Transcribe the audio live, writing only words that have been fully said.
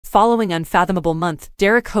following unfathomable month,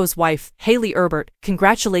 Derek Hough's wife, Hayley Erbert,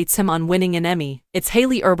 congratulates him on winning an Emmy. It's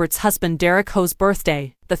Hayley Erbert's husband Derek Hough's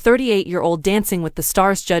birthday. The 38-year-old Dancing with the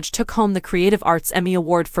Stars judge took home the Creative Arts Emmy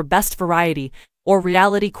Award for Best Variety, or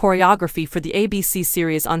Reality Choreography for the ABC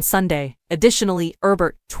series on Sunday. Additionally,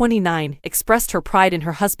 Erbert, 29, expressed her pride in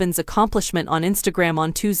her husband's accomplishment on Instagram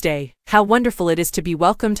on Tuesday. How wonderful it is to be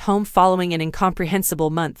welcomed home following an incomprehensible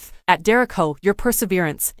month. At Derek Hough, your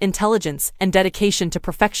perseverance, intelligence, and dedication to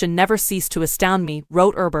perfection never cease to astound me,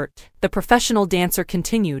 wrote Erbert. The professional dancer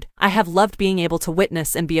continued, I have loved being able to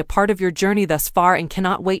witness and be a part of your journey thus far and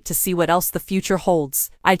cannot wait to see what else the future holds.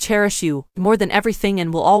 I cherish you more than everything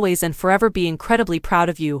and will always and forever be incredibly proud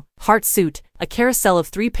of you. Heart suit. A carousel of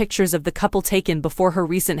 3 pictures of the couple taken before her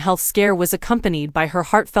recent health scare was accompanied by her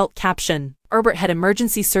heartfelt caption. Erbert had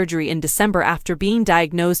emergency surgery in December after being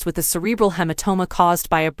diagnosed with a cerebral hematoma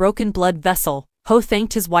caused by a broken blood vessel. Hough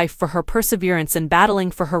thanked his wife for her perseverance in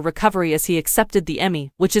battling for her recovery as he accepted the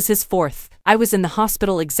Emmy, which is his 4th. I was in the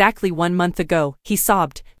hospital exactly 1 month ago, he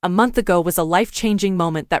sobbed. A month ago was a life-changing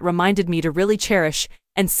moment that reminded me to really cherish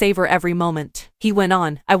and savor every moment. He went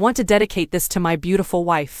on, I want to dedicate this to my beautiful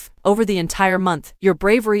wife. Over the entire month, your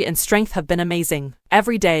bravery and strength have been amazing.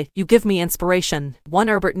 Every day, you give me inspiration.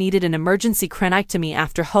 Erbert needed an emergency craniectomy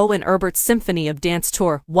after Hough and Erbert's Symphony of Dance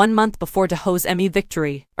tour 1 month before Hough's Emmy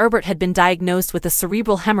victory. Erbert had been diagnosed with a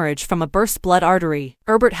cerebral hemorrhage from a burst blood artery.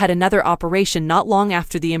 Erbert had another operation not long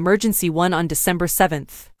after the emergency one on December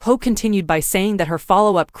 7th. Hough continued by saying that her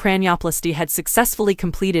follow-up cranioplasty had successfully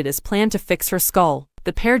completed as planned to fix her skull.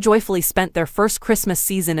 The pair joyfully spent their first Christmas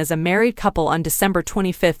season as a married couple on December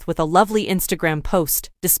 25th with a lovely Instagram post,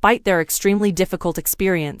 despite their extremely difficult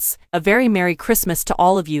experience. A very Merry Christmas to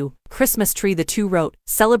all of you. Christmas tree, the two wrote,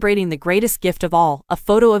 celebrating the greatest gift of all, a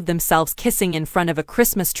photo of themselves kissing in front of a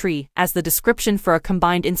Christmas tree, as the description for a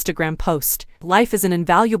combined Instagram post. Life is an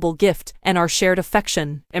invaluable gift, and our shared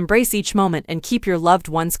affection. Embrace each moment and keep your loved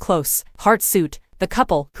ones close. Heart suit. The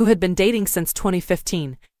couple, who had been dating since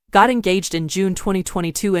 2015, got engaged in June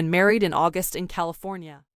 2022 and married in August in California.